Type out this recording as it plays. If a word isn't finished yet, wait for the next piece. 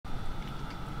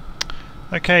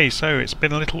Okay, so it's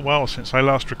been a little while since I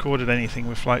last recorded anything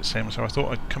with Flight Sim, so I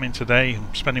thought I'd come in today.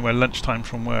 I'm spending my lunchtime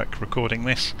from work recording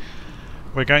this.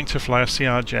 We're going to fly a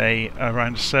CRJ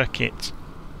around a circuit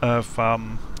of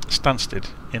Stansted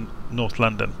in North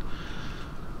London.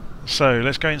 So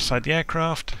let's go inside the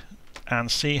aircraft and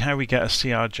see how we get a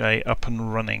CRJ up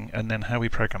and running, and then how we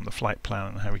program the flight plan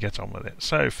and how we get on with it.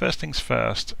 So first things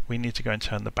first, we need to go and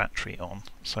turn the battery on.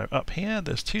 So up here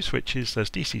there's two switches, there's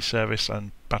DC service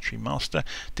and battery master.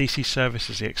 DC service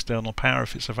is the external power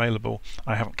if it's available.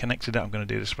 I haven't connected it, I'm going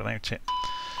to do this without it.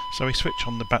 So we switch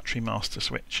on the battery master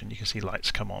switch and you can see lights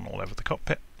come on all over the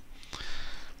cockpit.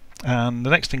 And the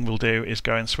next thing we'll do is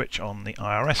go and switch on the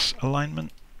IRS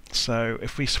alignment. So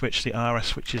if we switch the IRS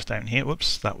switches down here,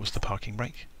 whoops, that was the parking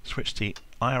brake. Switch the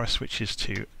IRS switches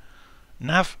to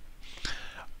nav.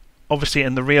 Obviously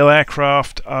in the real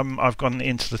aircraft, I've gone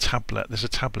into the tablet. There's a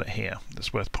tablet here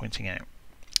that's worth pointing out.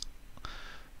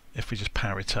 If we just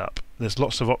power it up, there's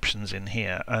lots of options in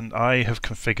here, and I have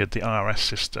configured the IRS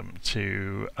system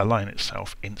to align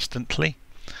itself instantly.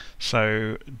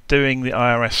 So doing the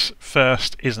IRS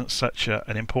first isn't such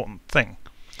an important thing.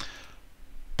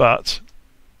 But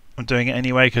I'm doing it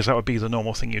anyway because that would be the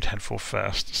normal thing you'd head for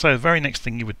first. So the very next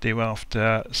thing you would do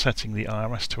after setting the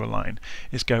IRS to align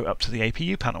is go up to the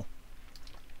APU panel.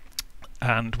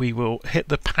 And we will hit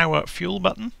the power fuel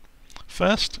button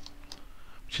first,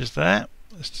 which is there.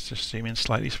 Let's just zoom in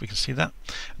slightly so we can see that.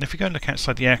 And if we go and look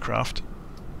outside the aircraft,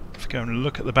 if we go and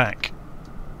look at the back,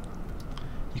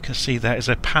 you can see there is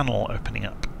a panel opening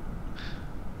up.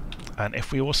 And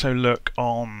if we also look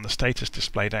on the status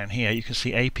display down here, you can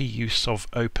see APU SOV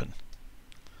open.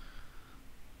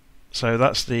 So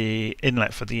that's the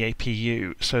inlet for the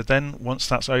APU. So then once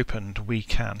that's opened, we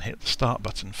can hit the start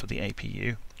button for the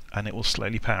APU and it will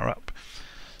slowly power up.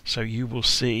 So you will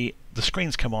see the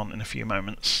screens come on in a few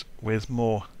moments with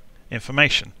more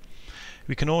information.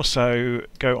 We can also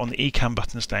go on the ECAM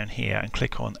buttons down here and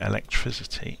click on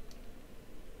electricity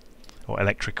or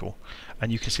electrical,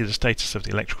 and you can see the status of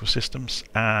the electrical systems,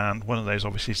 and one of those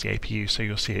obviously is the APU, so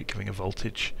you'll see it giving a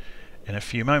voltage in a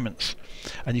few moments.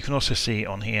 And you can also see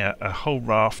on here a whole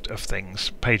raft of things,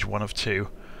 page 1 of 2,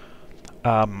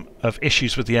 of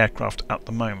issues with the aircraft at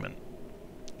the moment.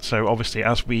 So obviously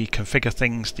as we configure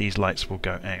things, these lights will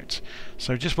go out.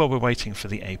 So just while we're waiting for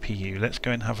the APU, let's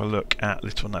go and have a look at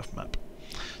Little Nav Map.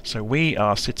 So we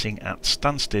are sitting at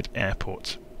Stansted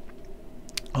Airport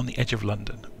on the edge of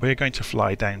London. We're going to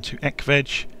fly down to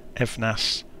Ekvej,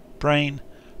 Evnas, Brain,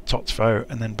 Totvo,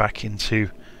 and then back into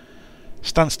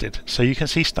Stansted. So you can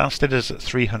see Stansted is at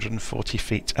 340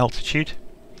 feet altitude.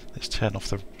 Let's turn off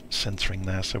the centering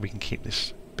there so we can keep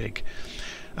this big.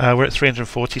 We're at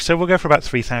 340, so we'll go for about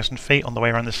 3,000 feet on the way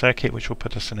around the circuit, which will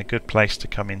put us in a good place to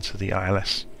come into the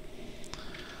ILS.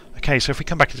 Okay, so if we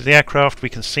come back into the aircraft, we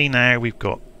can see now we've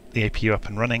got the APU up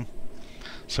and running,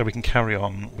 so we can carry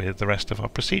on with the rest of our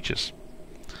procedures.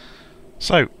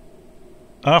 So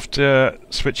after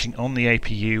switching on the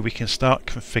APU, we can start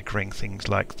configuring things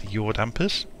like the yaw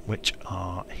dampers, which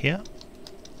are here.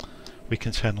 We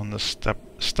can turn on the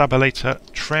stabilator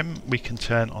trim, we can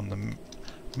turn on the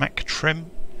Mac trim,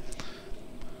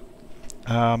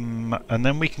 and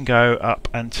then we can go up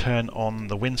and turn on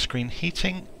the windscreen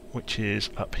heating, which is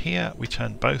up here. We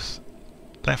turn both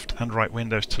left and right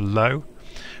windows to low.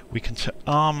 We can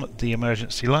arm the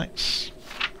emergency lights.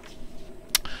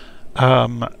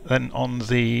 Then on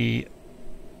the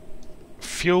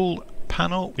fuel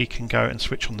panel we can go and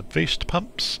switch on the boost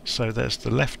pumps. So there's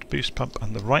the left boost pump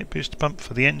and the right boost pump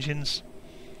for the engines.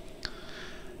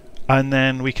 And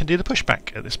then we can do the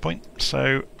pushback at this point.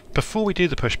 So before we do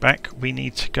the pushback, we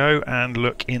need to go and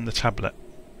look in the tablet.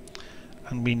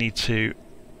 And we need to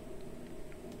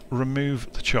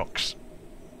remove the chocks.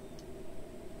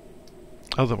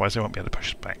 Otherwise I won't be able to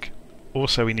push it back.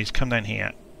 Also we need to come down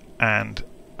here and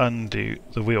undo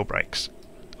the wheel brakes,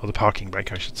 or the parking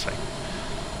brake I should say.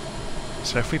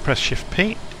 So if we press Shift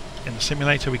P in the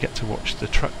simulator, we get to watch the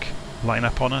truck line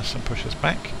up on us and push us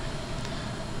back.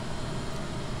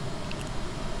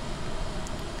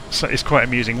 So it's quite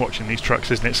amusing watching these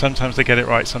trucks, isn't it? Sometimes they get it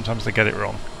right, sometimes they get it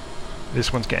wrong.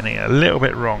 This one's getting it a little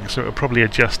bit wrong, so it'll probably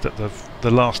adjust at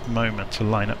the last moment to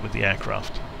line up with the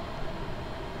aircraft.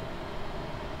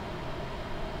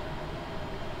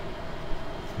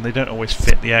 And they don't always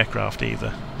fit the aircraft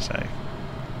either, so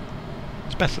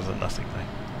it's better than nothing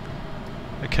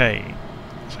though. Okay,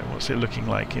 so what's it looking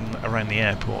like around the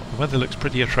airport? The weather looks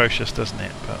pretty atrocious, doesn't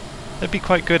it? But it'd be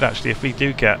quite good actually if we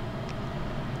do get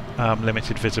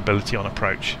limited visibility on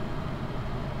approach.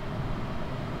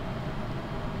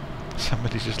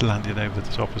 Somebody just landed over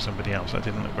the top of somebody else. That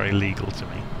didn't look very legal to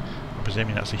me. I'm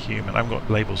presuming that's a human. I haven't got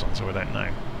labels on, so I don't know.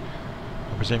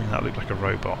 I'm presuming that looked like a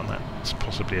robot, and that's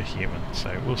possibly a human,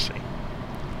 so we'll see.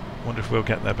 Wonder if we'll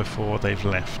get there before they've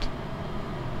left.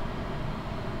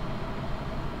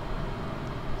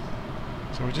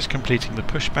 So we're just completing the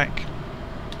pushback.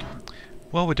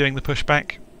 While we're doing the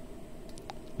pushback,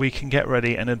 we can get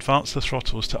ready and advance the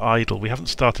throttles to idle. We haven't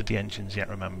started the engines yet,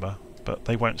 remember, but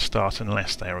they won't start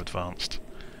unless they are advanced.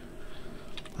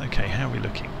 Okay, how are we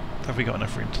looking? Have we got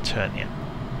enough room to turn yet?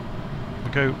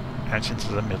 We'll go out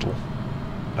into the middle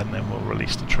and then we'll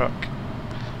release the truck.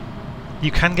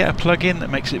 You can get a plug-in that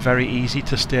makes it very easy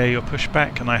to steer your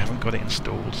pushback, and I haven't got it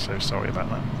installed, so sorry about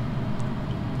that.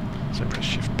 So press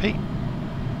Shift P,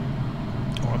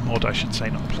 or a mod I should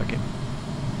say, not a plug-in.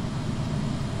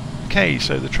 Okay,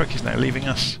 so the truck is now leaving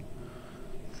us.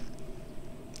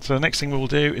 So the next thing we'll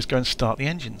do is go and start the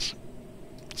engines.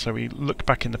 So we look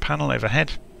back in the panel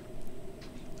overhead,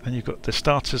 and you've got the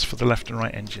starters for the left and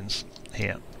right engines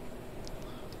here.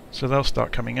 So they'll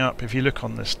start coming up. If you look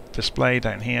on this display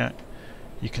down here,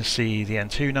 you can see the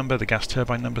N2 number, the gas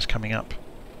turbine numbers coming up.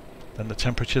 Then the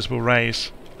temperatures will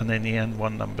raise, and then the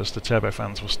N1 numbers, the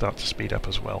turbofans, will start to speed up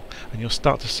as well. And you'll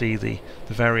start to see the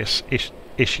various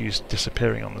issues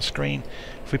disappearing on the screen.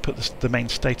 If we put the main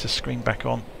status screen back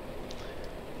on,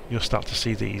 you'll start to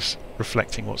see these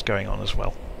reflecting what's going on as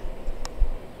well.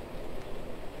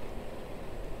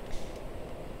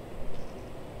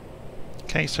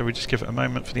 Okay, so we just give it a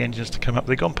moment for the engines to come up.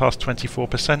 They've gone past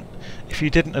 24%. If you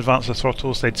didn't advance the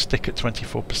throttles, they'd stick at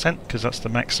 24%, because that's the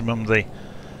maximum the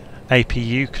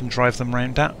APU can drive them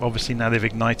round at. Obviously now they've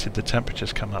ignited, the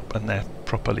temperatures come up and they're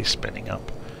properly spinning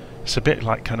up. It's a bit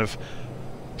like kind of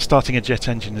starting a jet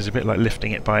engine is a bit like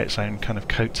lifting it by its own kind of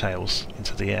coattails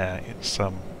into the air. It's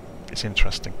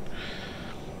interesting.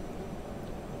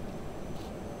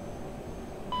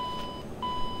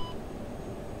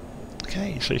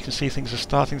 Okay, so you can see things are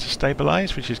starting to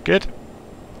stabilise, which is good.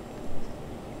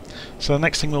 So the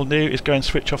next thing we'll do is go and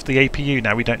switch off the APU.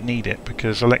 Now we don't need it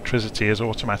because electricity is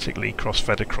automatically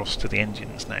cross-fed across to the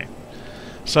engines now.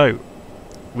 So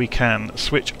we can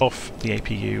switch off the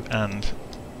APU and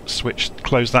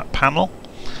close that panel.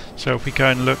 So if we go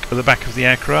and look at the back of the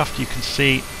aircraft, you can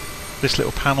see this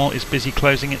little panel is busy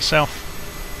closing itself.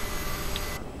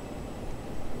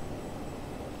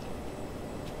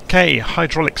 Okay,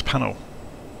 hydraulics panel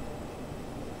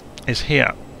is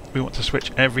here. We want to switch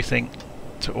everything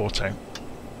to auto.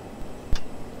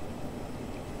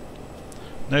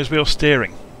 Nose wheel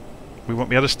steering. We won't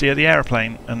be able to steer the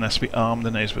aeroplane unless we arm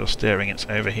the nose wheel steering. It's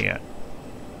over here.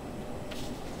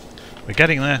 We're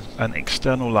getting there. And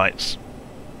external lights.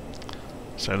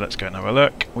 So let's go and have a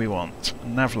look. We want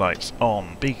nav lights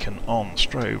on, beacon on,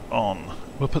 strobe on.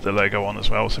 We'll put the logo on as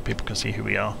well so people can see who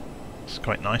we are. It's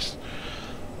quite nice.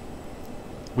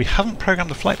 We haven't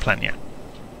programmed the flight plan yet,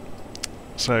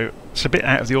 so it's a bit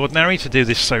out of the ordinary to do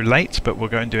this so late, but we'll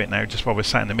go and do it now just while we're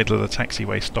sat in the middle of the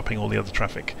taxiway stopping all the other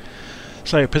traffic.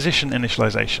 So position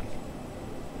initialization.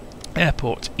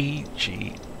 Airport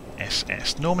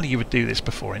EGSS. Normally you would do this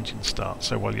before engine start,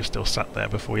 so while you're still sat there,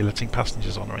 before you're letting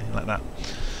passengers on or anything like that.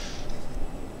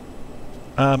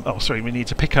 Oh sorry, we need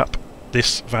to pick up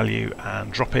this value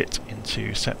and drop it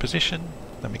into set position.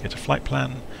 Then we go to flight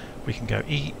plan. We can go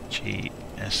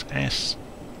EGSS.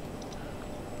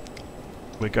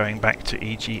 We're going back to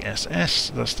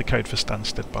EGSS. That's the code for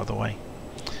Stansted, by the way.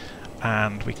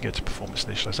 And we can go to performance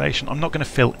initialization. I'm not going to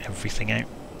fill everything out,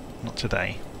 not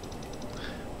today.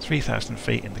 3,000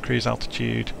 feet in the cruise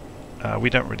altitude.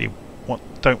 We don't really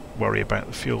don't worry about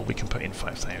the fuel. We can put in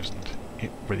 5,000.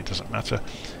 It really doesn't matter.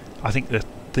 I think that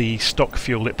the stock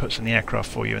fuel it puts in the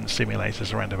aircraft for you in the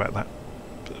simulators around about that.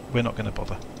 But we're not going to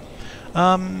bother.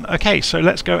 Okay, so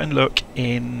let's go and look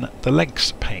in the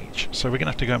legs page. So we're going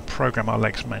to have to go and program our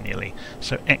legs manually.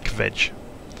 So EKVEG,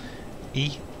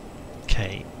 E-K-V-E-G.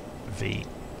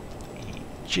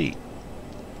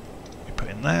 We put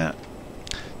in there.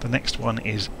 The next one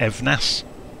is EVNAS.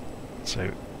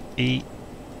 So E-V-N-A-S.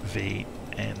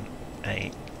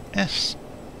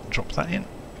 Drop that in.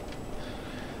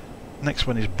 Next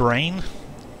one is BRAIN.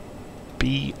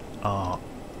 B-R-A-I-N.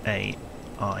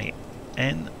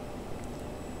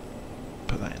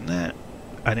 Put that in there,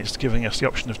 and it's giving us the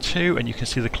option of 2, and you can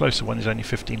see the closer one is only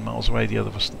 15 miles away, the other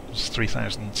was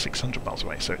 3,600 miles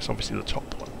away, so it's obviously the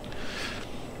top one.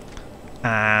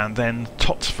 And then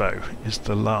TOTVO is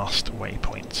the last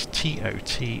waypoint,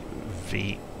 T-O-T-V-O,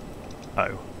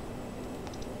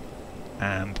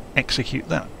 and execute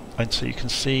that. And so you can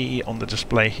see on the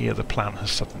display here the plan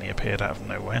has suddenly appeared out of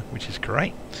nowhere, which is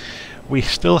great. We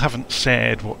still haven't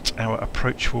said what our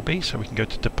approach will be, so we can go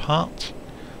to depart.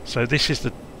 So this is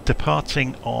the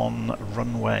departing on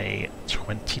runway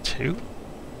 22,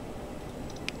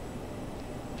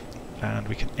 and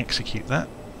we can execute that,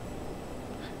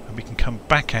 and we can come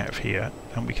back out of here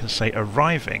and we can say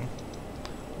arriving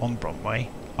on runway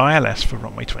ILS for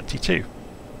runway 22,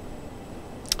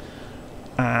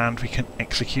 and we can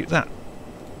execute that,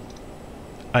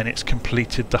 and it's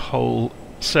completed the whole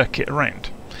circuit around.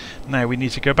 Now we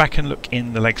need to go back and look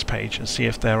in the legs page and see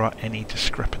if there are any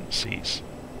discrepancies.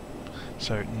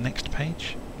 So next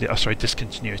page, sorry,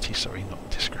 discontinuity, sorry,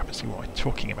 not discrepancy, what am I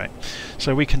talking about?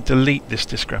 So we can delete this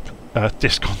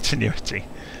discontinuity.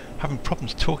 Having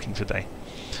problems talking today.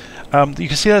 You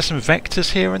can see there's some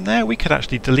vectors here and there. We could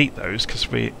actually delete those because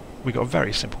we got a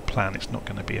very simple plan. It's not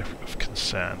going to be of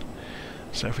concern.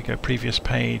 So if we go previous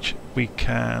page, we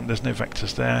can, there's no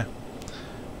vectors there.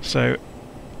 So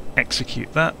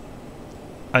execute that.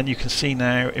 And you can see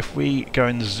now, if we go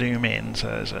and zoom in, so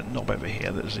there's a knob over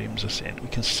here that zooms us in, we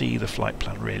can see the flight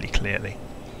plan really clearly.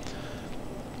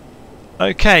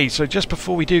 Okay, so just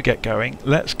before we do get going,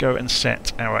 let's go and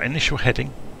set our initial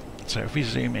heading. So if we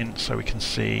zoom in so we can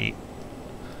see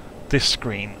this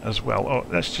screen as well. Oh,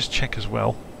 let's just check as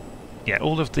well. Yeah,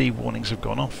 all of the warnings have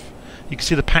gone off. You can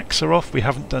see the packs are off. We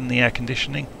haven't done the air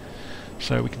conditioning.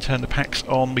 So we can turn the packs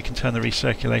on, we can turn the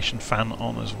recirculation fan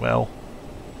on as well.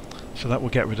 So that will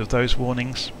get rid of those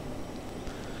warnings.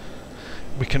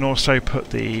 We can also put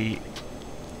the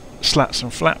slats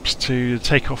and flaps to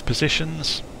takeoff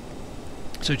positions.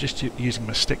 So just using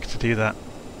my stick to do that.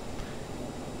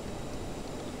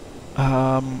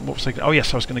 What was I? Oh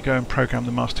yes, I was going to go and program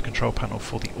the master control panel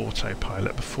for the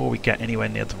autopilot before we get anywhere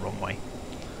near the runway.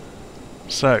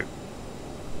 So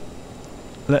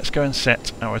let's go and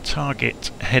set our target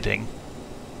heading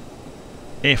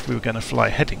if we were going to fly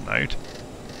heading mode.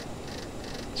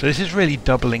 So this is really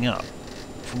doubling up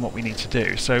from what we need to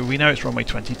do. So we know it's runway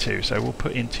 22, so we'll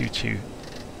put in 22.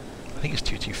 I think it's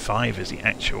 225 is the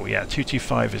actual. Yeah,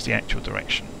 225 is the actual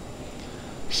direction.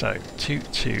 So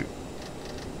 22.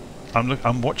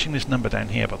 I'm watching this number down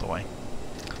here, by the way.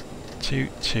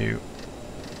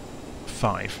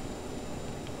 225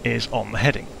 is on the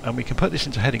heading, and we can put this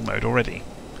into heading mode already.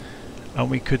 And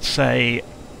we could say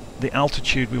the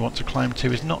altitude we want to climb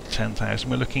to is not 10,000.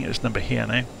 We're looking at this number here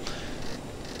now.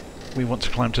 We want to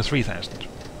climb to 3,000,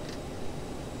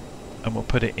 and we'll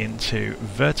put it into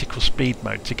vertical speed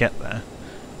mode to get there,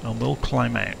 and we'll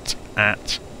climb out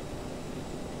at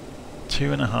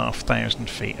 2,500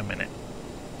 feet a minute.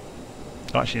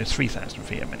 Oh, actually 3,000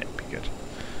 feet a minute would be good.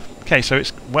 Okay, so it's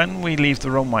when we leave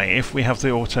the runway, if we have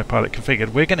the autopilot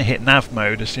configured, we're going to hit nav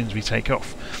mode as soon as we take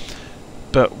off,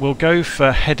 but we'll go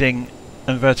for heading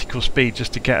and vertical speed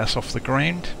just to get us off the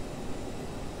ground.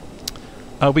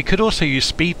 We could also use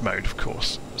speed mode, of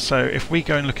course. So if we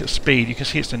go and look at speed, you can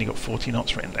see it's only got 40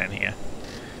 knots written down here.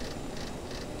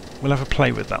 We'll have a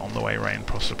play with that on the way around,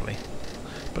 possibly.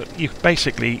 But you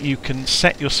can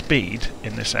set your speed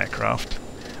in this aircraft,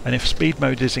 and if speed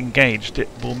mode is engaged, it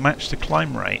will match the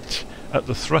climb rate at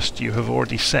the thrust you have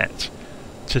already set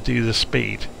to do the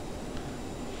speed.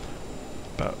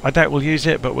 But I doubt we'll use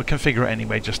it, but we'll configure it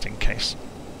anyway, just in case.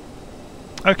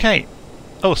 Okay.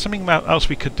 Oh, something else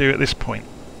we could do at this point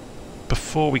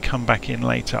before we come back in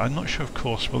later. I'm not sure if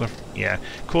course will have, yeah,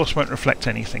 course won't reflect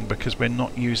anything because we're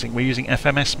using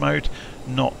FMS mode,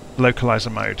 not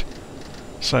localizer mode.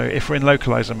 So if we're in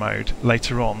localizer mode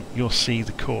later on, you'll see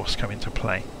the course come into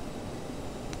play.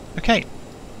 Okay,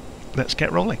 let's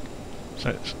get rolling.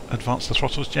 So let's advance the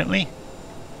throttles gently,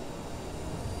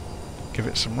 give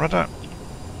it some rudder,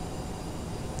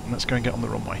 and let's go and get on the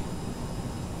runway.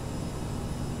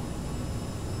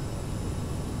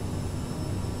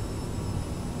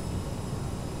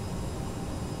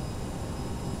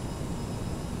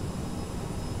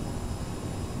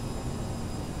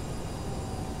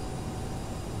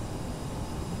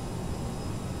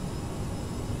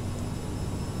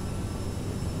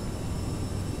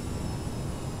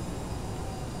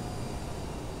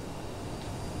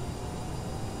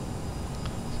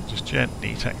 Just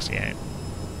gently taxi out.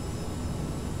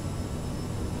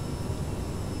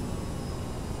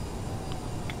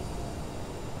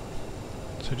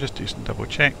 So just do some double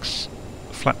checks.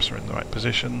 The flaps are in the right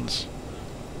positions.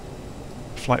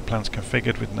 Flight plan's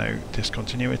configured with no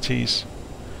discontinuities.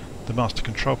 The master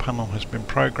control panel has been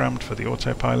programmed for the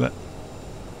autopilot.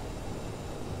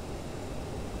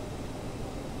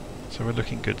 So we're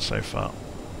looking good so far.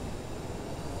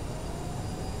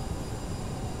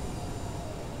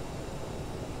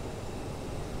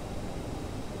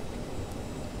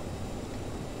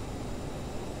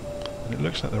 It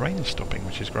looks like the rain is stopping,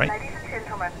 which is great. Ladies and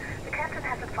gentlemen, the captain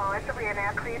has advised that we are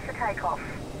now cleared for takeoff.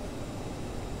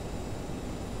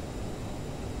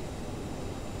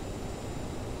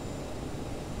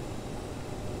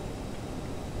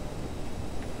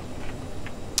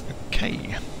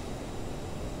 Okay.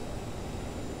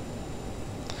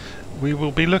 We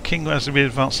will be looking as we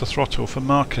advance the throttle for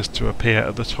markers to appear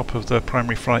at the top of the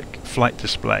primary flight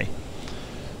display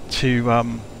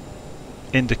to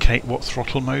indicate what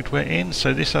throttle mode we're in.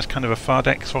 So this has kind of a far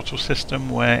deck throttle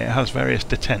system where it has various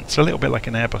detents, a little bit like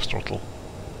an Airbus throttle.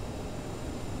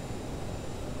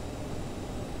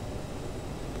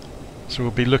 So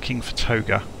we'll be looking for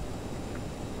toga.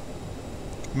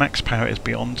 Max power is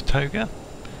beyond toga,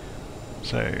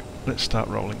 so let's start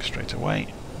rolling straight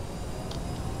away.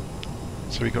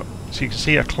 So you can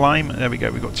see a climb, and there we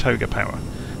go, we've got toga power.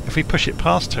 If we push it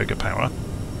past toga power,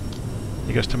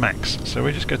 it goes to max, so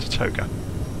we just go to toga.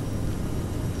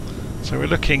 So we're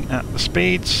looking at the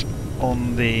speeds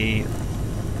on the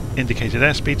indicated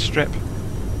airspeed strip.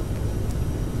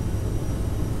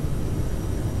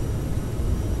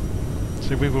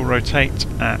 So we will rotate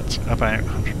at about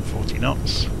 140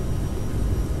 knots.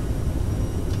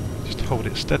 Just hold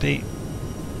it steady.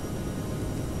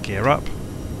 Gear up.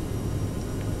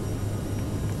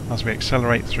 As we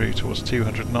accelerate through towards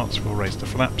 200 knots, we'll raise the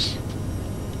flaps.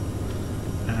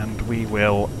 And we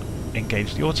will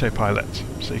engage the autopilot.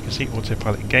 So you can see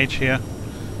autopilot engage here.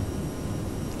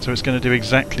 So it's going to do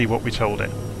exactly what we told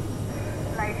it.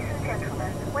 Ladies and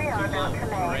gentlemen, we are about to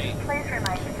land. Please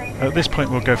remain seated. At this point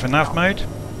we'll go for nav mode,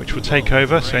 which will take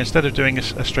over. So instead of doing a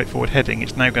straightforward heading,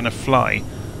 it's now going to fly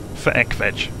for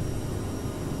ECVEG.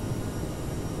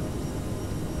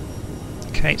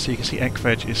 Okay, so you can see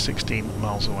ECVEG is 16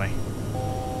 miles away.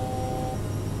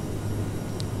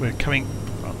 We're coming,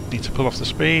 well, need to pull off the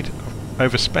speed.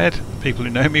 Oversped. People who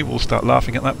know me will start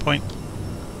laughing at that point.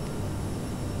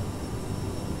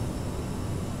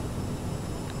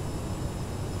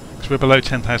 Because we're below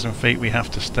 10,000 feet, we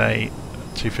have to stay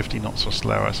 250 knots or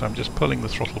slower, so I'm just pulling the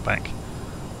throttle back.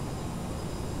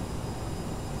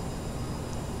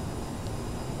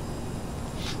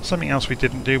 Something else we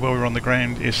didn't do while we were on the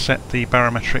ground is set the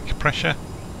barometric pressure,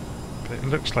 but it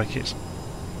looks like it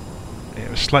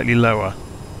was slightly lower,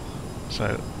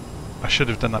 so I should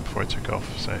have done that before I took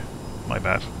off, so my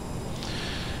bad.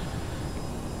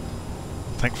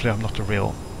 Thankfully I'm not a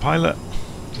real pilot,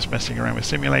 just messing around with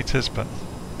simulators, but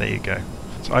there you go.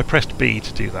 So I pressed B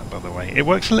to do that, by the way. It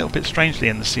works a little bit strangely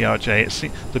in the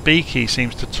CRJ. The B key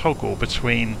seems to toggle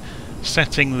between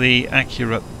setting the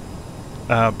accurate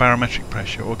barometric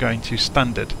pressure or going to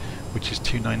standard, which is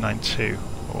 2992.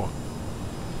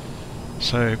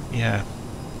 So yeah,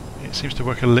 it seems to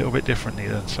work a little bit differently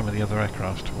than some of the other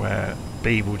aircraft, where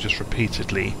B will just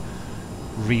repeatedly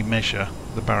remeasure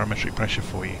the barometric pressure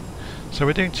for you. So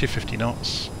we're doing 250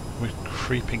 knots. We're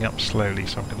creeping up slowly,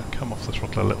 so I'm going to come off the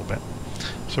throttle a little bit.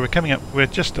 So we're coming up, we're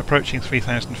just approaching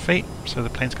 3,000 feet, so the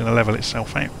plane's going to level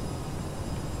itself out.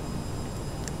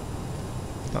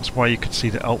 That's why you could see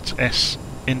the Alt-S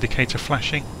indicator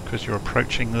flashing, because you're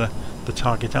approaching the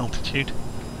target altitude.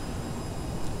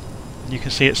 You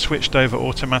can see it switched over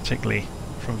automatically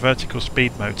from vertical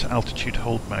speed mode to altitude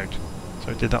hold mode.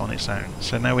 So it did that on its own.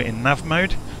 So now we're in nav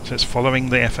mode, so it's following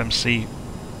the FMC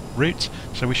route,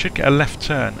 so we should get a left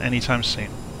turn anytime soon.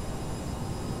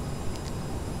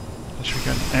 So should we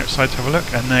go outside to have a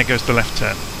look? And there goes the left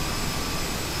turn.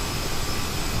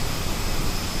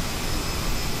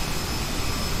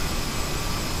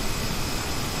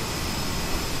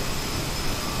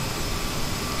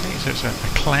 So it's a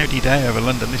cloudy day over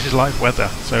London. This is live weather,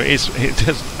 so it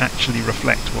does actually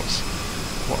reflect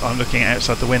what I'm looking at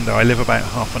outside the window. I live about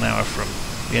half an hour from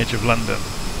the edge of London,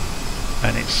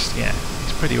 and it's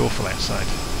pretty awful outside.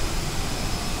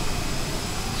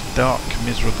 It's a dark,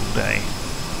 miserable day.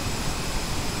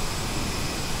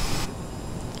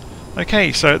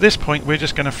 Okay, so at this point we're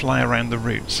just going to fly around the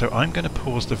route, so I'm going to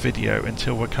pause the video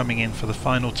until we're coming in for the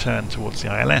final turn towards the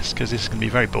ILS, because this is going to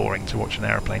be very boring to watch an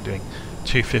aeroplane doing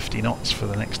 250 knots for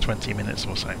the next 20 minutes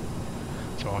or so.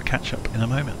 So I'll catch up in a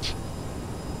moment.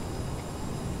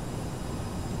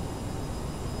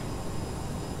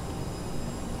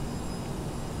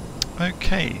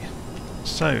 Okay,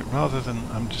 so rather than,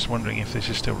 I'm just wondering if this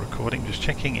is still recording, just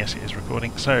checking, yes it is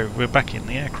recording. So we're back in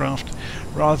the aircraft.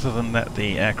 Rather than let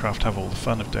the aircraft have all the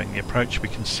fun of doing the approach, we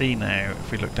can see now,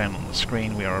 if we look down on the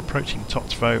screen, we are approaching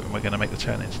Totsvo and we're going to make the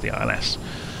turn into the ILS.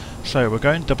 So we're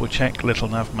going to double check little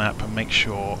nav map and make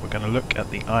sure we're going to look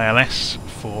at the ILS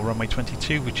for runway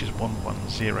 22, which is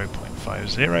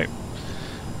 110.50,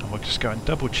 and we'll just go and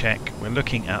double check. We're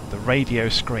looking at the radio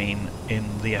screen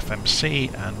in the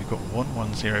FMC and we've got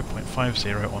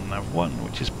 110.50 on nav 1,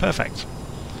 which is perfect.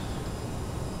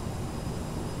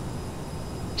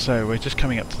 So we're just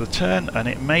coming up to the turn, and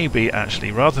it may be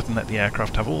actually, rather than let the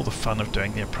aircraft have all the fun of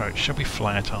doing the approach, shall we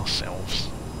fly it ourselves?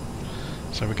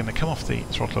 So we're going to come off the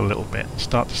throttle a little bit,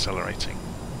 start decelerating.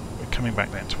 We're coming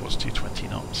back down towards 220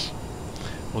 knots.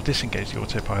 We'll disengage the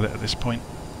autopilot at this point,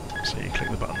 so you click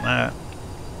the button there,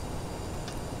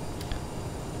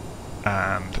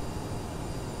 and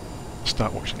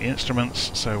start watching the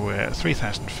instruments. So we're at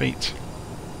 3,000 feet.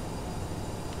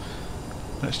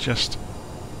 We're just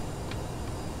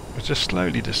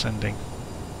slowly descending.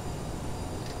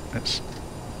 Let's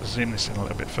zoom this in a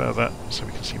little bit further so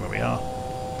we can see where we are.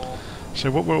 So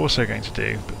what we're also going to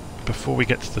do, before we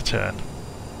get to the turn,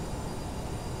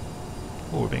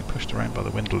 we're being pushed around by the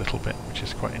wind a little bit, which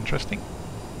is quite interesting.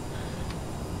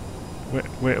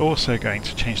 We're also going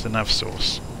to change the nav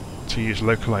source to use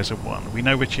localizer 1. We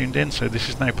know we're tuned in, so this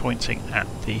is now pointing at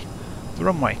the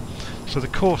runway. So the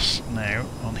course now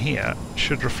on here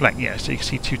should reflect, yeah, so you can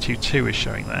see 222 is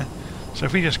showing there. So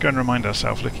if we just go and remind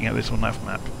ourselves, looking at this little nav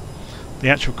map, the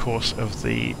actual course of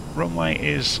the runway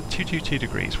is 222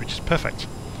 degrees, which is perfect.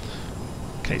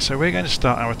 Okay, so we're going to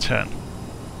start our turn.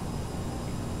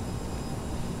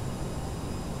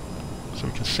 So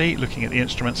we can see, looking at the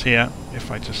instruments here,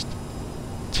 if I just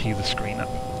tee the screen up.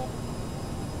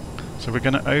 So we're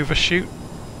going to overshoot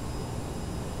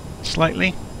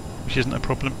slightly, which isn't a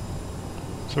problem.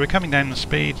 So we're coming down the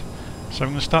speed, so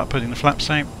I'm going to start putting the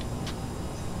flaps out.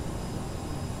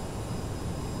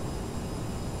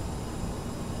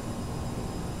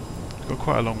 Got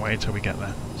quite a long way until we get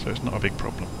there, so it's not a big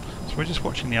problem. So we're just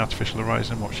watching the artificial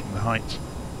horizon, watching the height.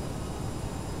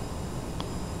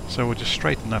 So we'll just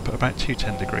straighten up at about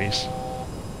 210 degrees.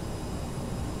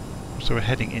 So we're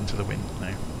heading into the wind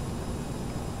now.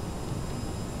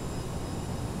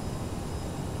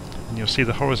 And you'll see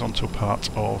the horizontal part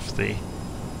of the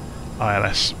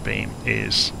ILS beam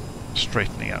is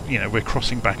straightening up. You know, we're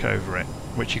crossing back over it,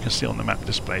 which you can see on the map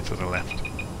display to the left.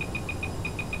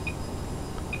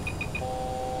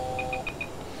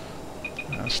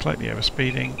 Slightly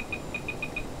overspeeding.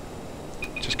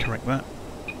 Just correct that.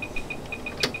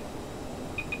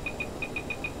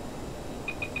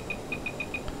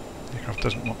 The aircraft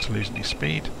doesn't want to lose any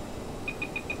speed,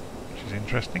 which is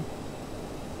interesting.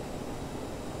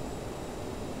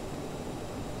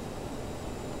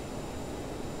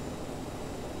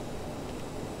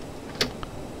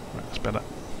 Right, that's better.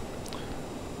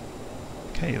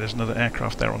 Okay, there's another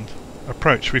aircraft there on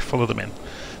approach. We follow them in.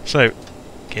 So,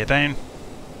 gear down.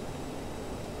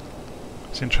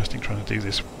 It's interesting trying to do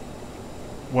this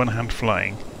one hand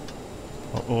flying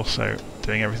while also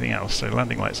doing everything else. So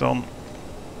landing lights on.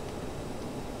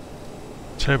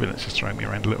 Turbulence is throwing me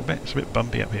around a little bit. It's a bit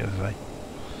bumpy up here today.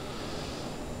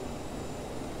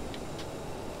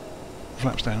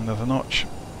 Flaps down another notch.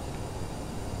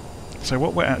 So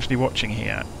what we're actually watching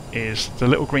here is the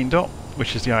little green dot,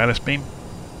 which is the ILS beam.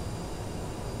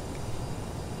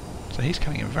 So he's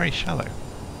coming in very shallow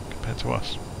compared to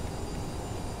us.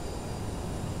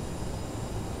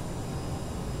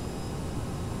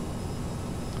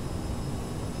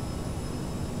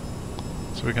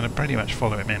 So we're going to pretty much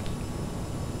follow him in,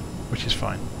 which is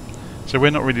fine. So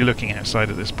we're not really looking outside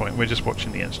at this point, we're just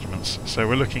watching the instruments. So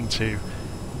we're looking to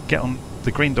get on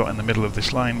the green dot in the middle of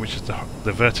this line, which is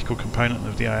the vertical component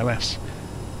of the ILS,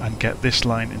 and get this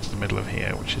line into the middle of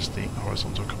here, which is the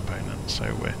horizontal component.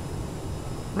 So we're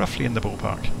roughly in the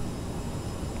ballpark.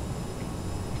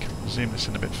 We can zoom this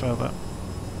in a bit further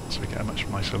so we get a much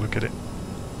nicer look at it.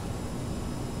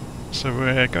 So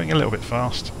we're going a little bit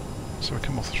fast, so we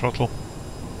come off the throttle.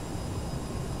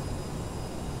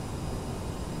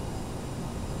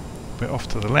 We're off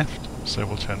to the left, so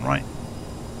we'll turn right.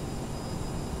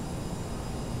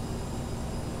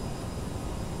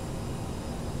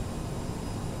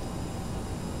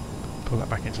 Pull that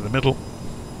back into the middle,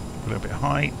 a little bit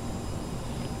high.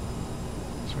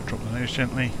 So we drop the nose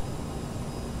gently.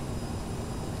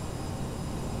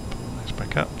 Pull the nose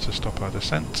back up to stop our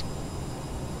descent.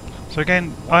 So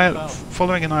again,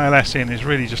 following an ILS in is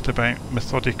really just about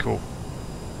methodical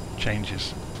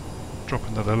changes. Drop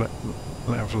another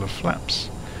level of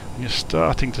flaps, and you're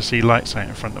starting to see lights out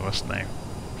in front of us now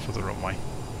for the runway,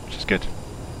 which is good.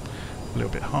 A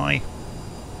little bit high.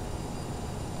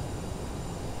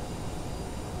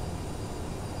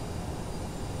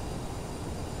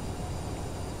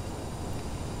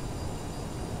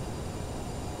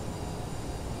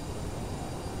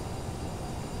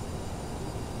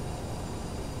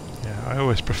 Yeah, I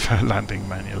always prefer landing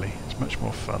manually. It's much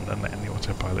more fun than letting the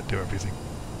autopilot do everything.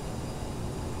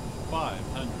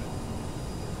 500.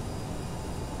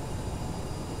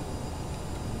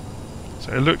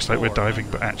 So it looks like we're diving,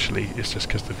 but actually it's just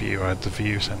because I had the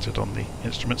view centered on the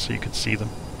instrument so you could see them.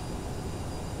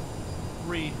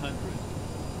 300.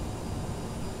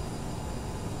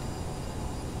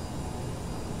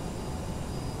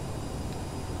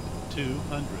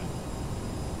 200.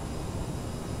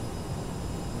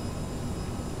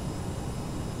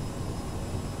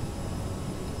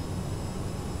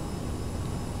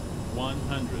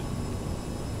 100.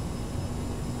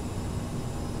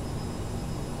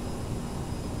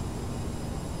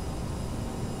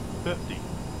 50.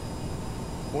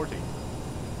 40.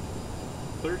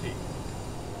 30.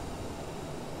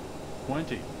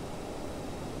 20.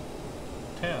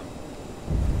 10.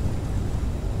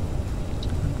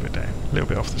 We're down a little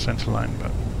bit off the centre line,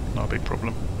 but not a big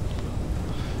problem.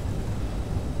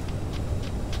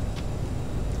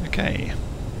 Okay.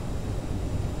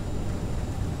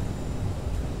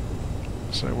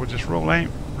 So we'll just roll out,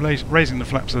 raising the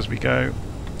flaps as we go,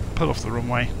 pull off the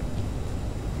runway.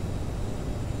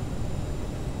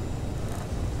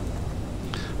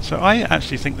 So I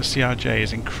actually think the CRJ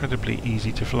is incredibly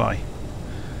easy to fly.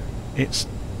 It's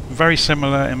very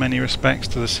similar in many respects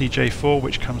to the CJ4,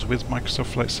 which comes with Microsoft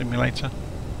Flight Simulator.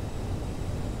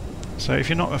 So if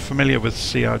you're not familiar with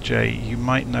CRJ, you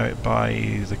might know it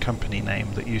by the company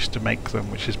name that used to make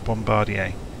them, which is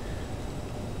Bombardier.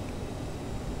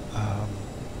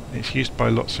 It's used by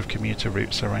lots of commuter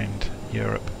routes around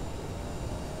Europe.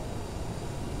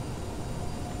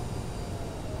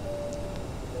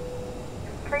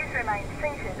 Please remain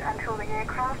seated until the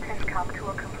aircraft has come to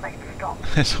a complete stop.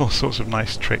 There's all sorts of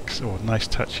nice tricks or nice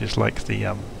touches, like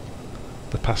the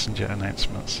passenger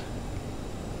announcements.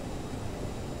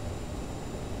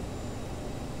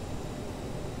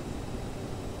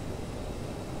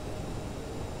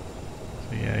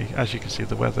 So yeah, as you can see,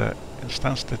 the weather in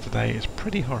Stansted today is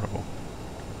pretty horrible.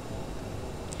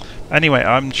 Anyway,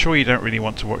 I'm sure you don't really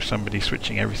want to watch somebody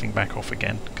switching everything back off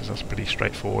again, because that's pretty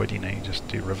straightforward. You know, you just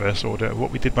do reverse order of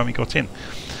what we did when we got in.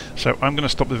 So I'm going to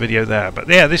stop the video there. But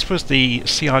yeah, this was the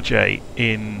CRJ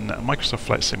in Microsoft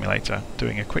Flight Simulator,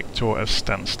 doing a quick tour of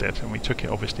Stansted, and we took it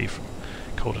obviously from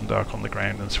cold and dark on the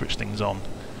ground and switched things on,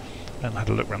 and had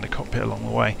a look around the cockpit along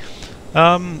the way.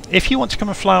 If you want to come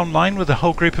and fly online with a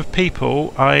whole group of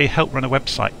people, I help run a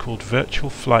website called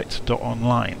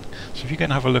virtualflight.online. So if you go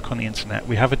and have a look on the internet,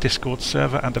 we have a Discord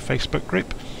server and a Facebook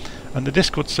group. And the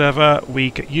Discord server,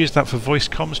 we use that for voice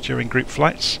comms during group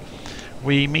flights.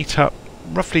 We meet up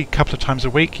roughly a couple of times a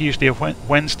week, usually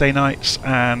Wednesday nights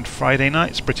and Friday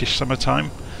nights, British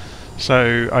summertime.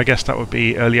 So I guess that would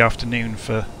be early afternoon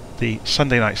for the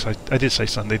Sunday nights. I did say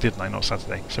Sunday, didn't I? Not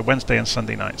Saturday. So Wednesday and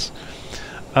Sunday nights.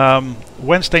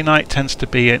 Wednesday night tends to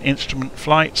be an instrument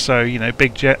flight, so you know,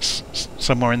 big jets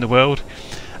somewhere in the world,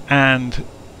 and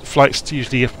flights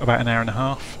usually about an hour and a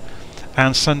half.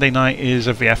 And Sunday night is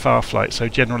a VFR flight, so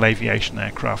general aviation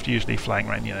aircraft, usually flying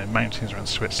around, you know, mountains around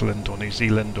Switzerland or New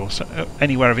Zealand or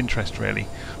anywhere of interest really.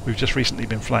 We've just recently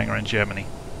been flying around Germany.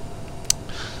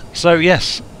 So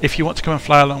yes, if you want to come and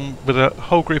fly along with a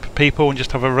whole group of people and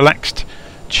just have a relaxed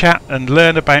chat and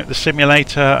learn about the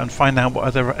simulator and find out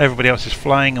what everybody else is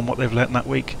flying and what they've learnt that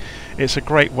week, it's a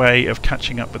great way of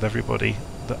catching up with everybody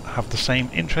that have the same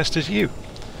interest as you.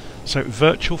 So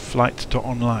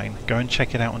virtualflight.online, go and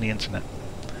check it out on the internet.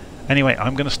 Anyway,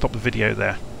 I'm going to stop the video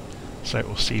there, so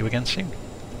we'll see you again soon.